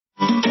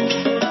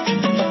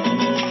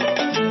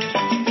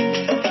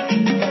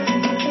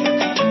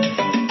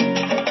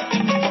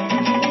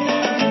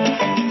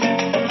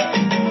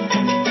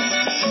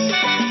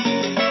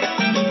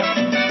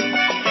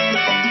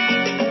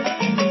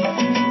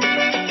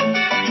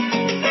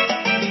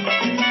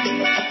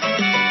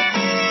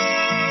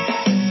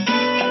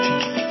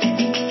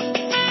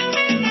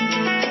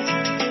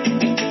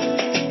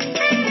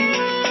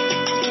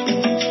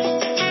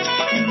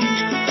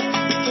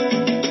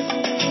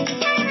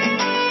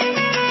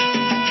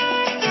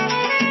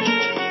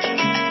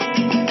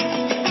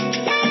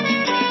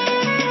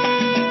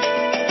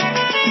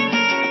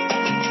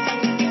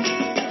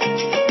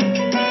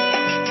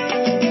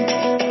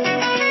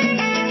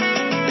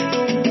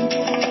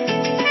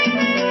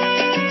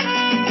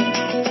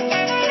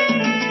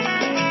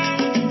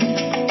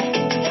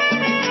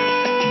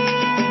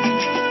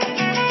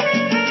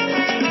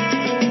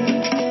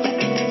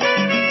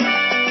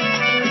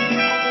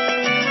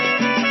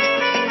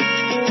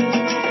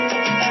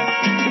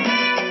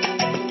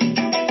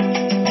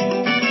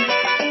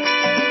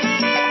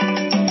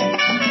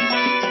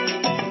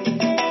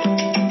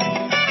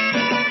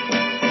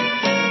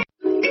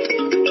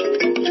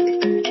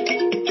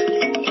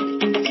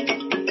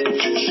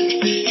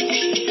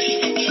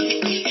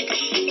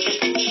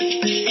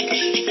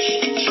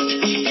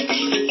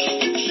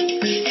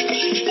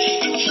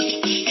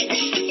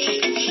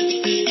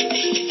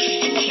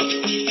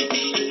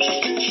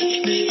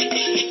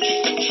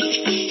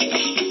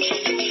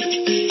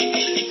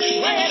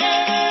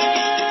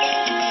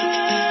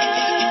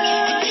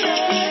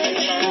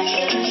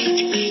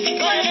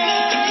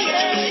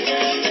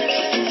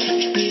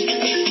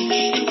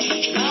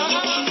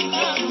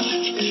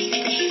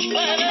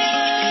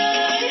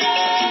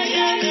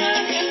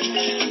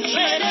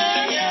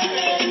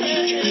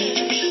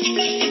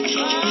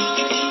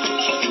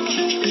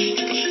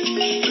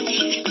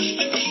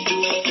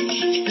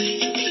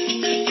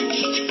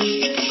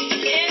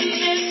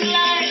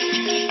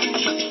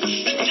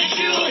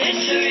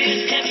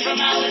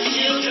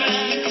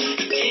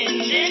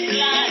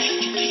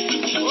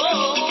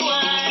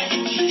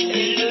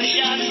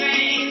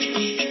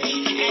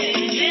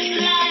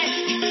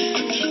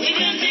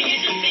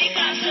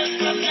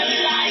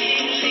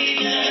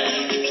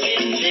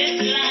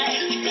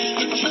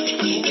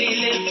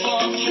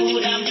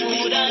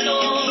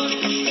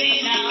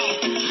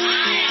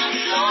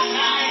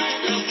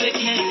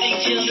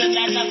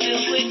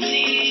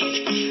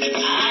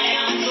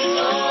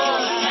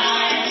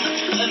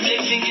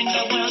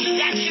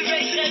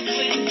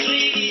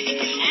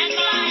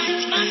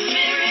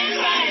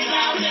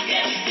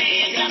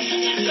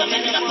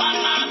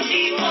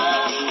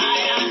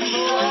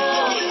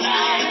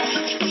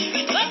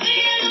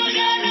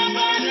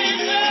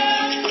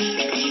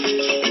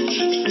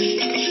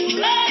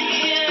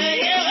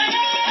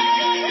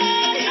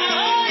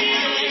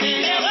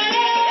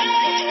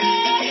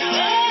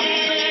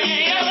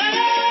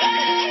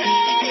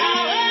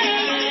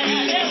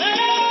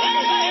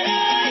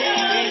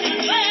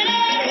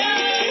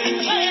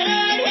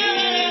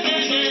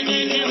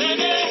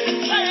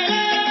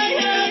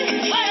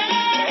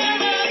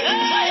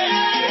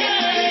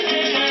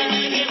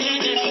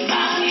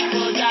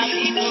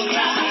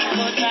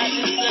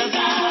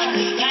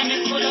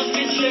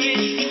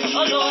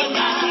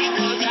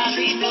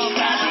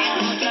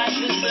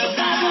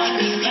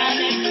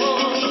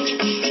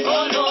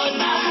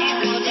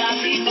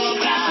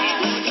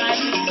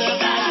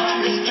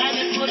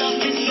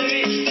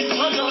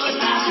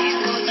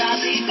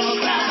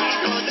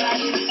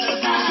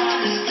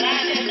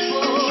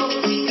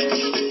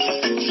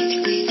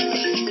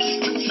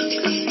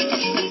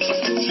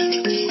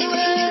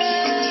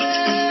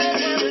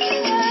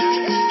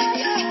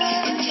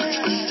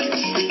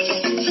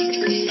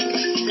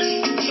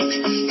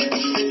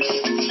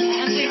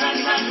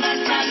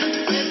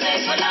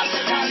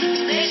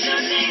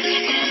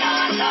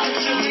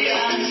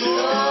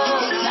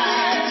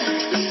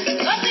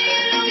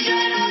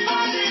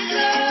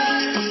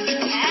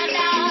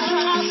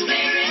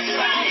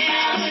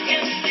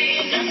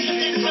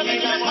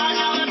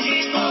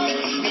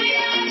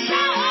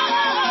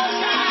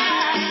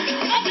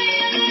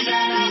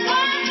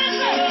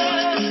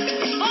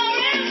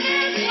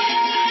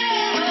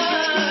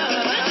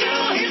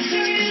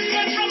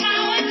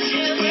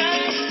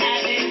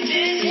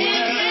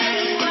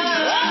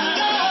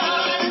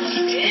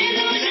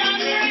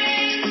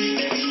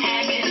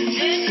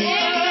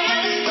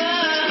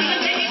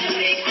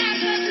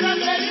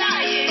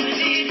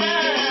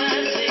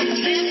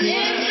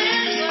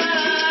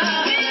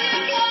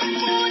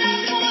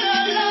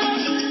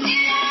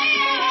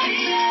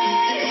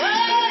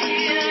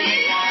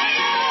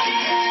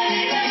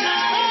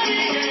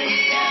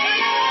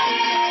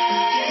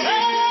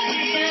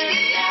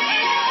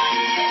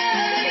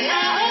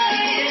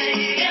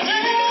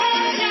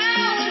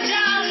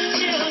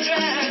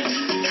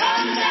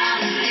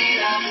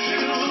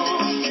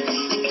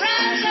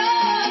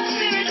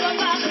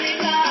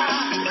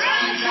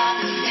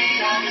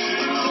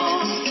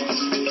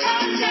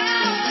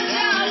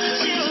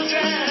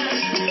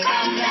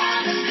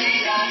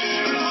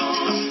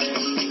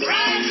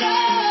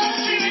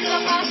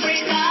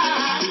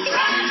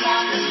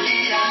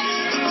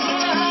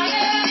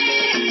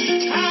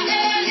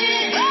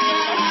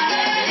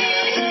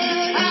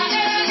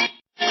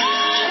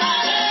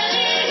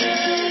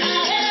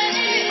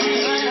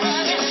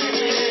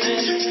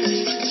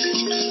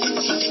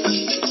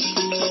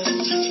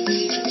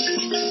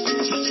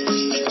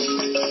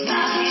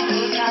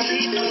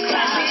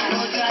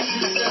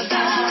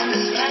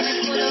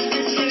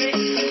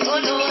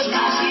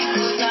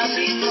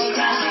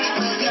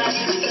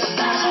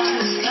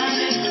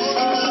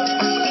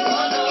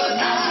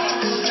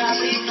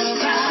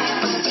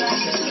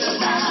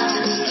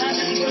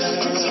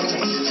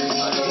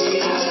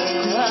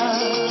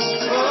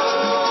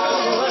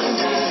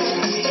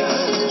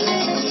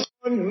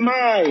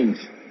Mind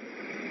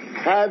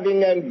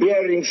having and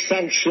bearing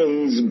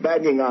sanctions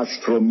banning us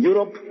from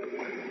Europe.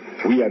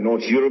 We are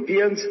not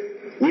Europeans.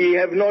 We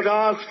have not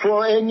asked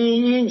for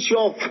any inch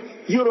of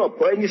Europe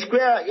or any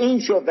square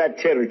inch of that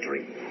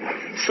territory.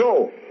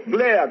 So,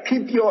 Blair,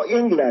 keep your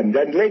England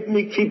and let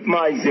me keep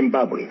my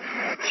Zimbabwe.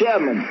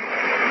 Chairman,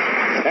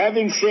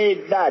 having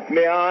said that,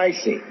 may I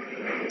say,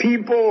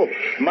 people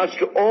must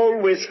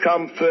always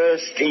come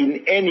first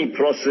in any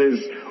process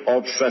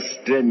of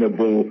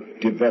sustainable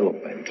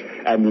development.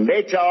 And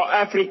let our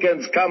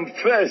Africans come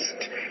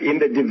first in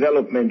the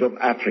development of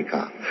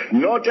Africa.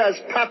 Not as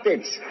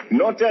puppets,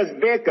 not as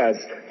beggars,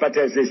 but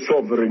as a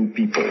sovereign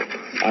people.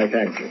 I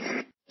thank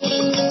you.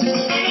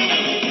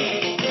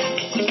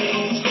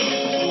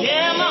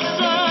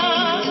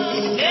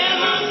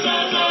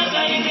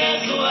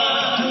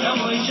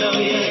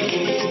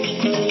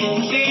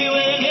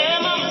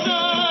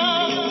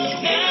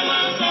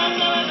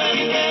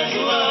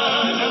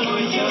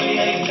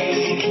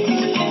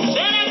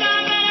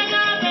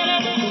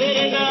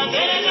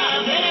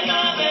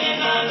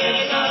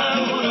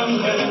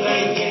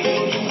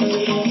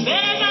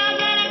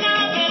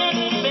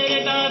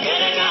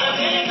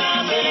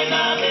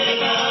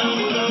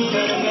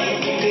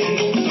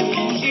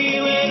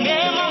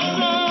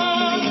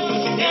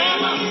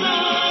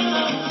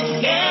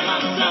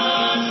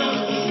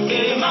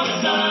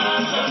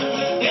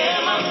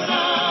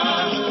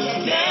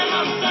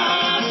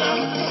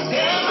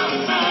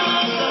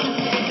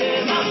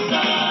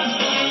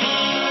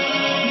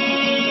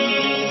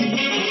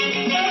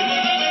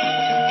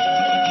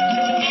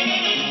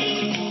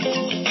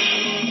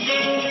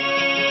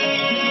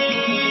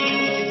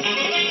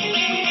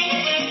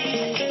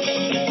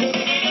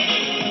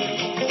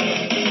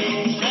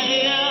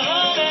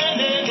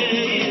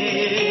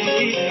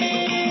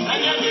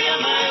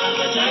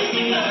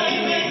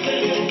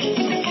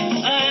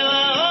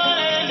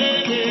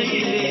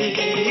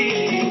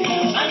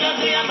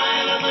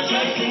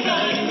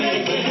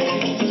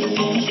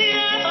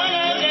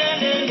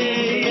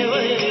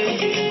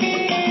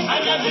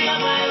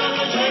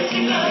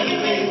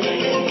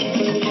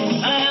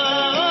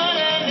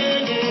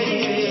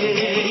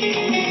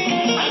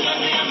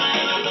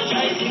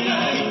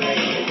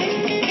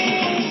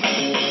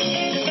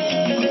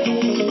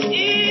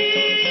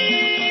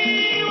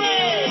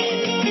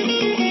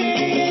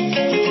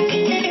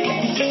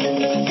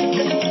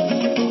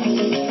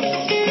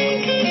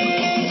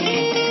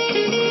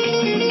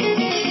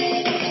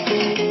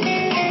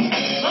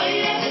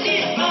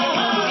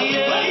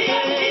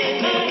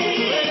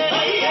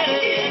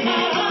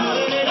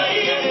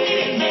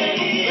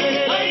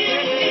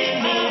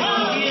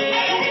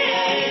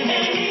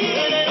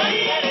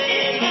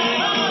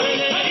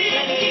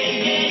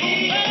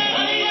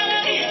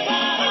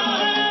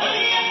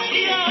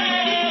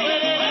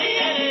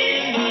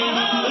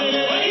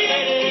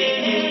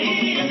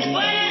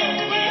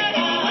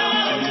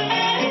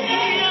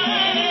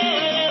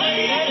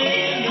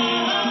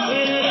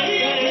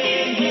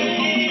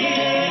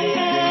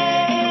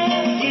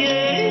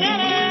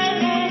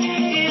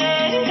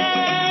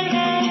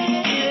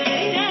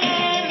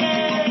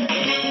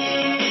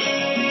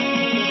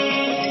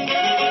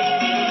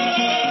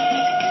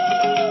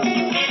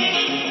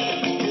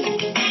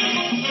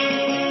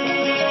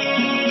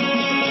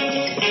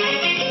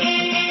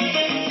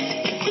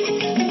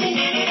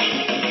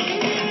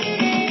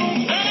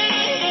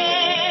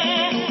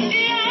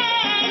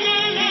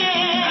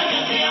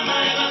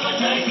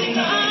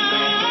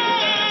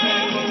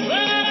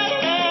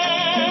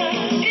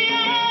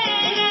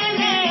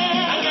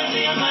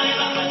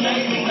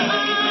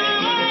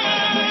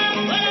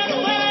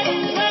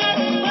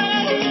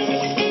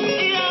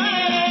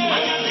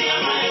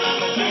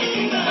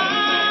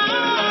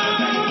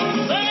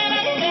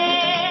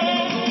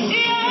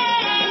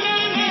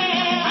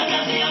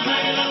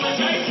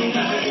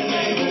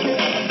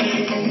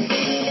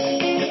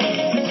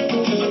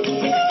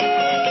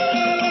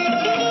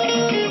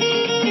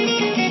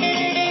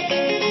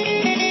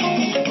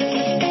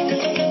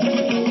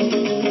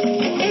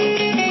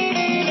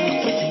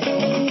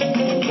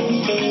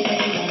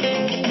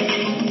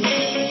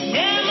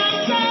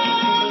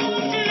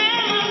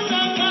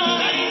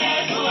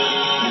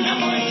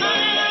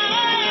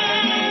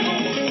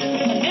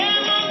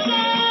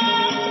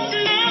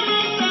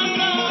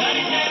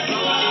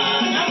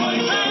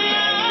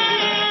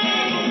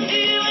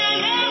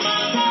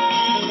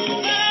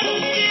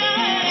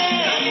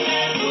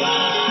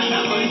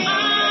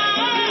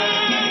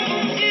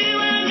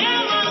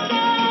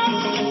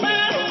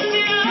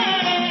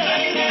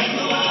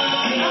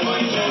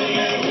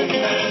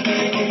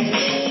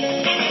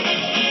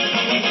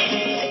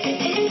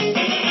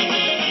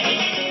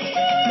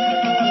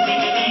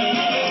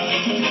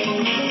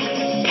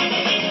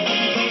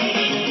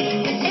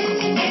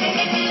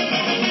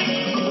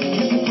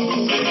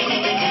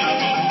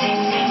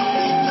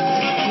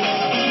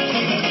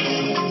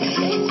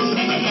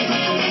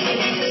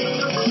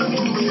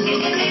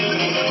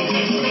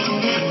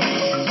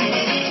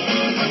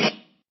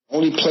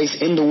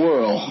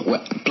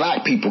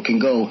 people can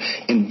go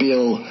and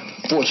build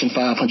Fortune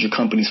 500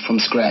 companies from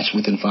scratch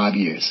within 5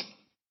 years.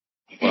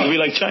 Wow. We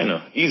like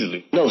China,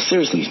 easily. No,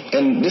 seriously.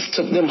 And this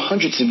took them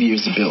hundreds of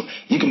years to build.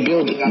 You can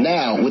build it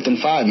now within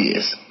 5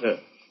 years. Yeah.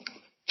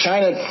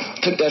 China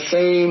took that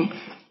same,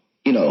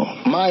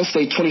 mind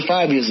state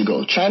 25 years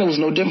ago. China was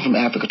no different from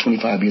Africa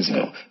 25 years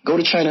ago. Go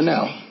to China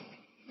now.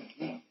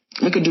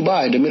 Look at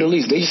Dubai, the Middle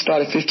East. They just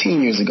started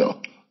 15 years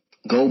ago.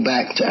 Go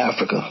back to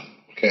Africa.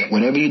 Okay.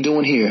 Whatever you're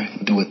doing here,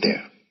 do it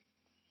there.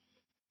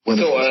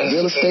 Whether it's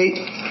real estate,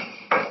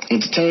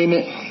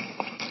 entertainment,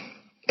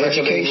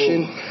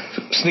 education,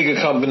 sneaker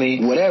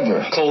company,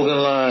 whatever,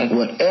 clothing line,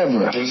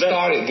 whatever.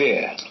 Start it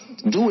there.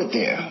 Do it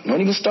there.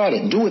 Don't even start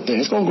it. Do it there.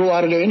 It's going to grow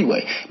out of there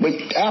anyway. But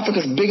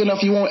Africa's big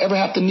enough you won't ever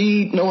have to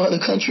need no other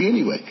country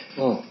anyway.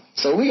 Oh.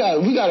 So we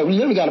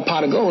literally got a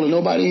pot of gold and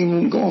nobody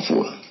even going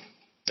for it.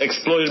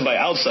 Exploited by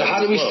outsiders. How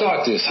do we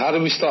start this? How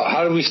do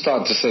we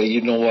start to say,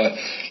 you know what,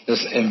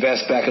 let's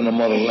invest back in the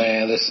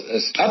motherland?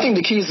 I think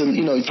the key is,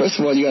 first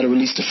of all, you got to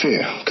release the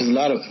fear. Because a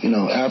lot of,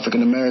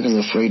 African Americans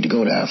are afraid to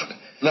go to Africa.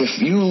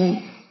 If you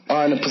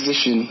are in a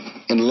position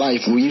in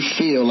life where you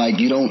feel like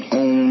you don't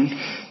own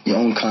your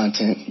own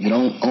content, you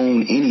don't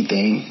own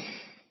anything,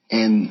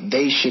 and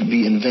they should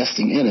be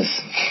investing in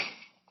us,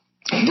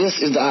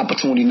 this is the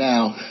opportunity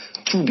now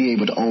to be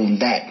able to own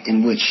that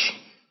in which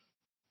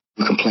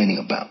we're complaining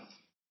about.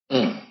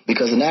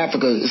 Because in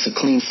Africa, it's a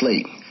clean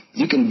slate.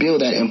 You can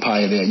build that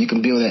empire there. You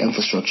can build that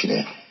infrastructure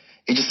there.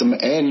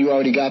 And you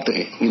already got the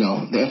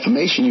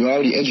information. You're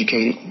already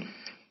educated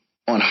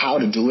on how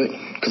to do it,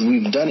 because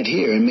we've done it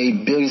here and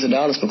made billions of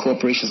dollars for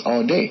corporations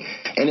all day.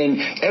 And then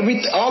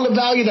all the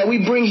value that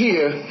we bring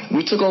here,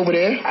 we took over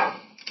there.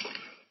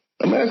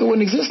 America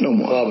wouldn't exist no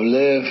more. Club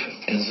Live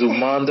and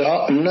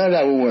Zumanda. None of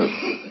that would work.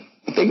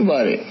 Think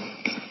about it.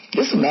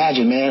 Just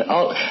imagine, man.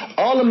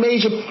 All the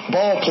major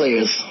ball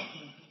players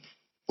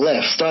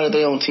left, started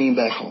their own team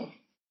back home.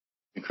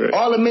 Correct.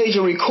 All the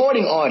major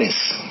recording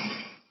artists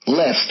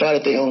left,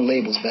 started their own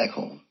labels back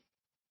home.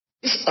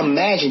 Just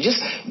imagine,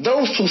 just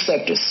those two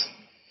sectors.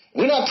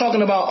 We're not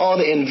talking about all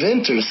the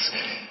inventors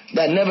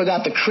that never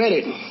got the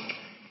credit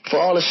for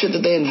all the shit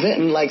that they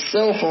invented, like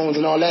cell phones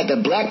and all that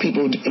black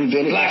people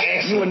invented.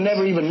 You would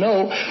never even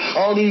know.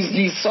 All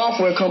these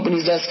software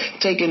companies that's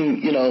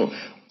taking,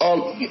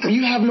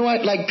 you have no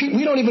idea,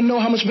 we don't even know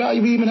how much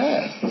value we even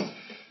have.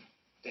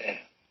 Damn.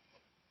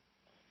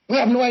 We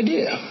have no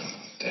idea.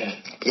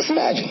 Damn. Just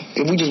imagine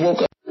if we just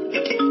woke up.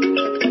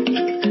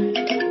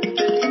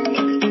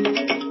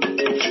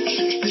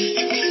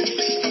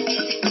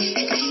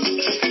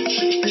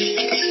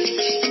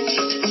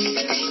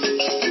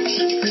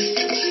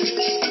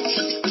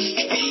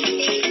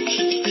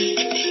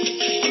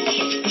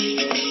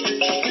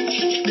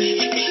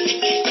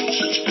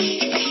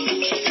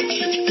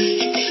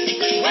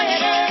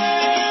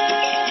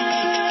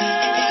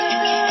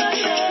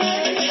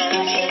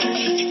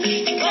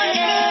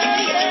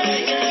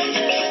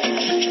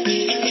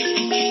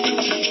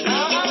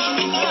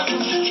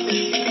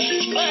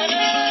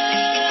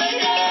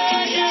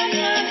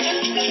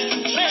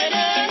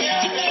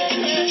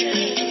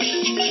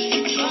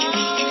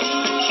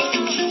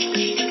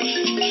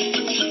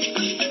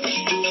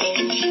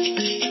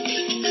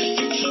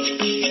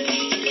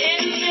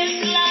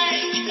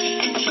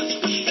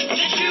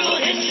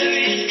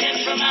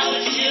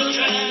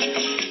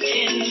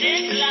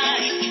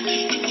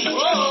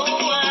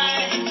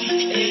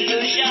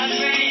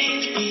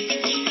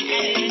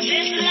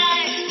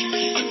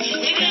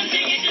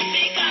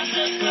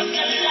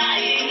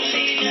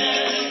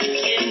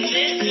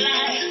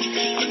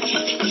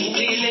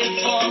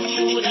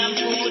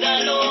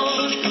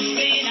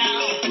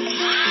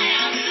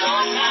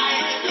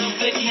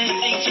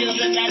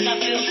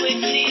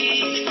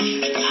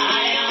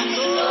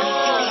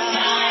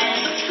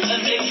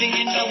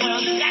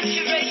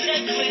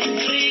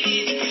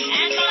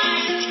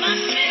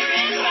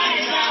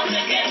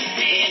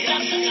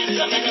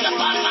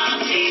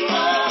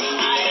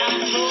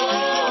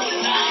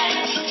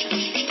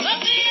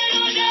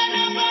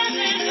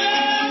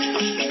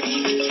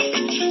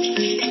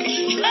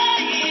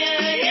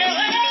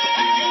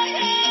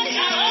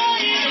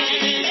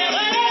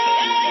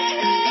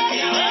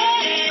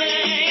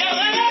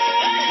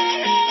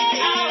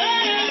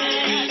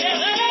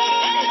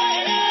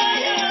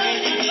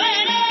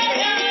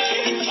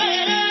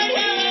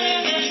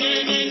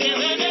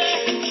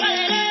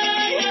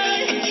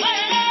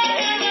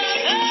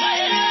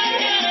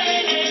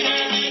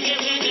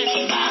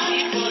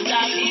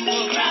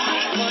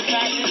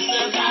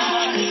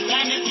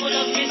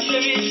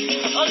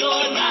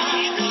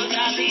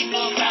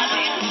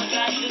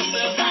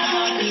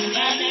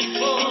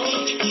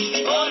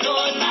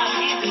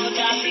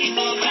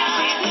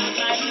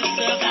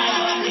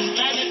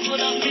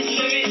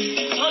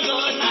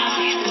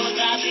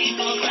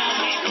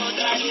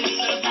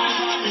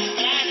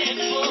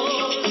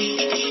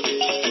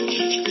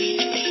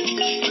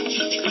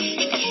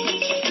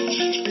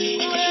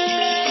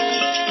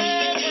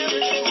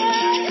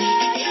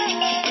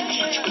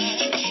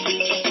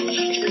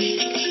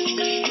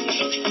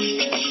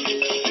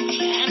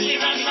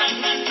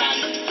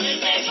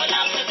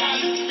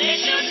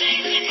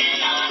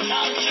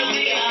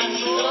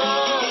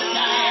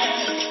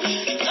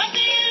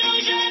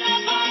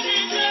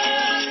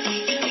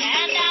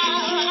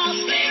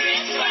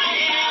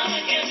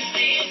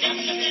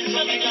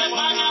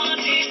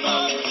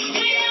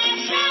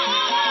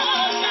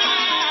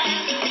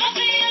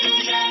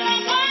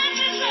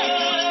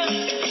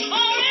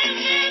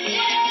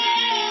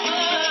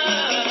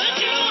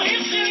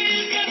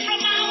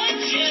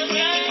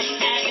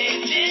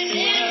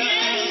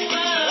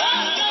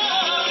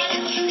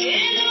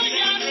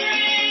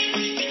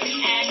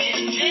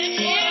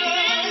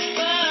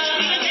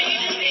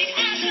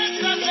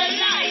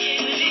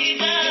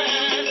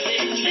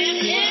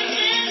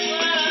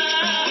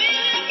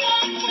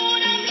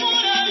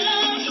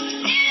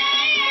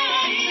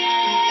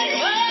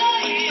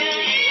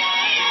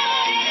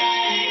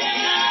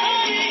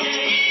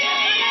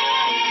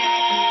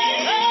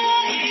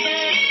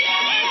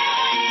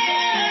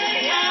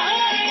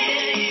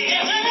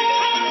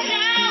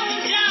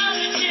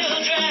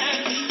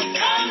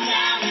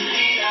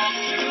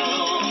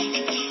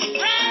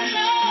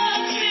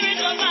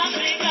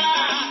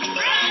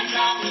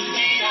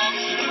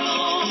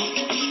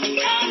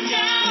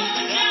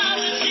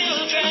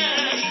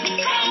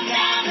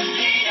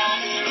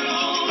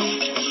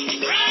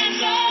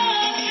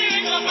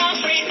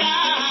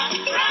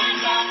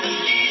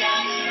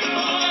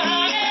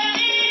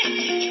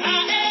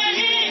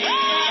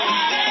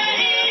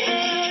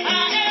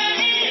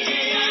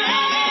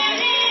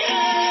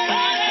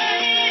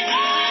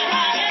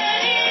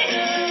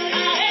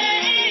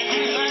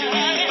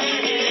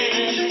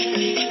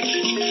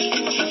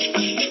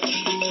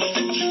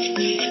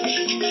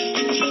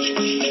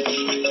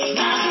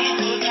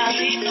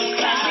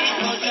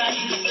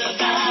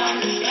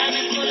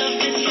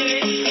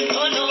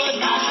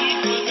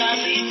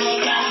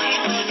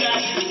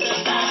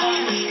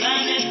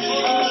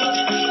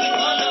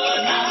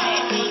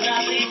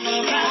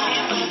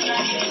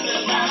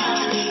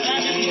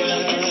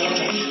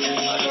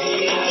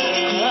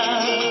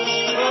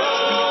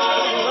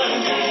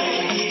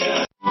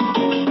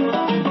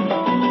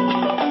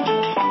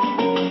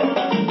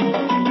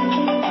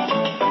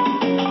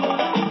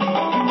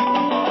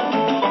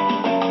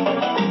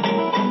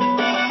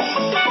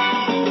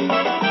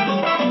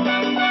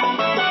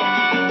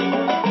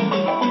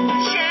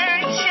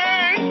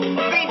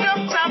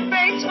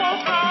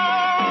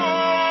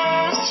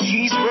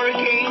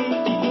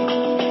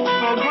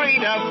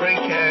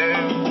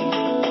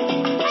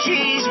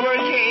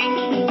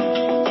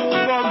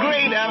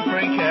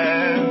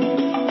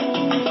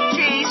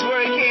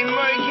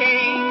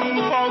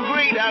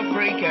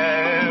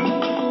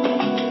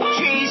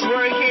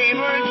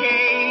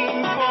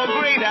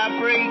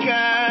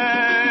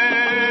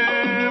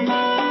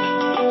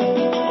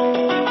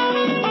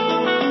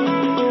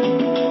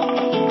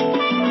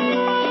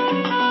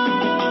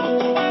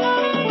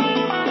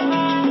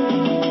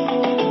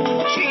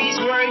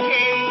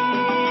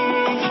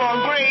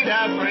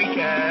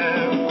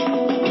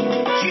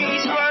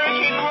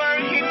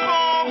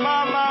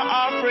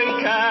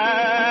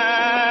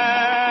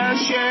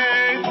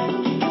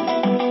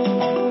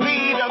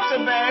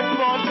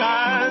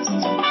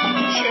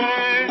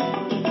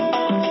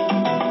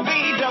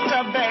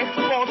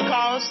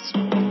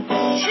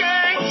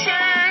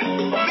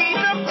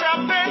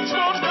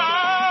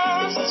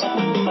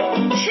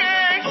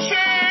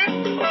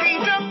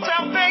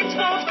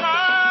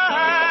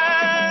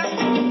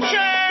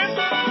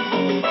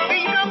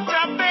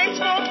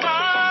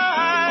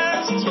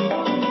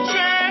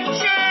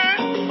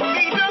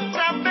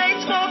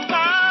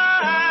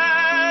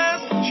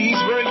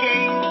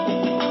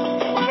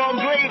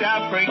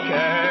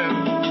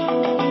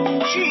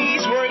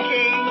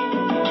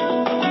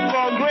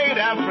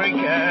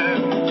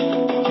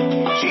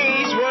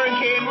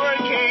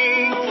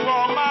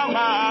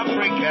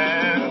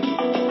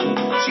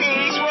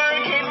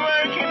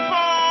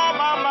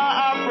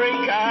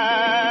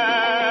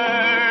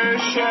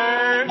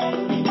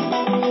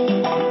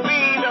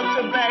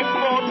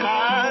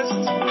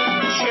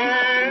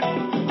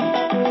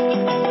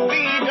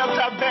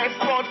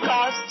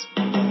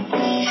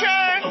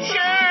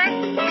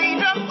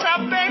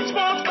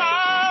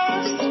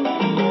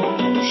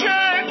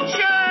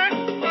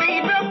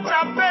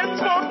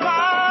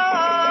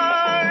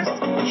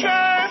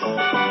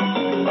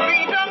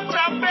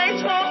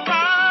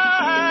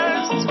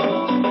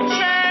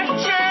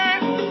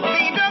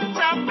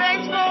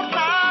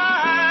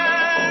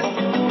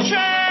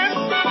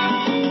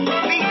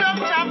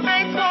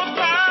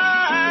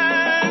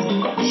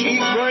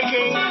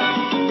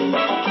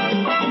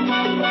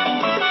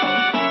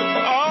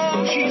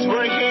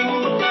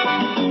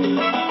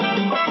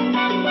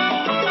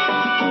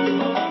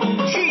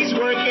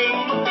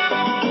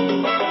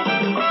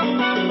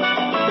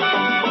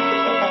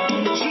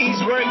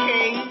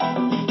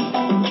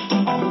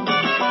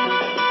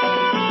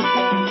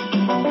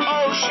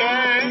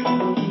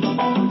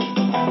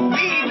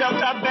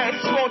 Dr.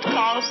 Beck's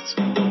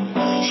podcast.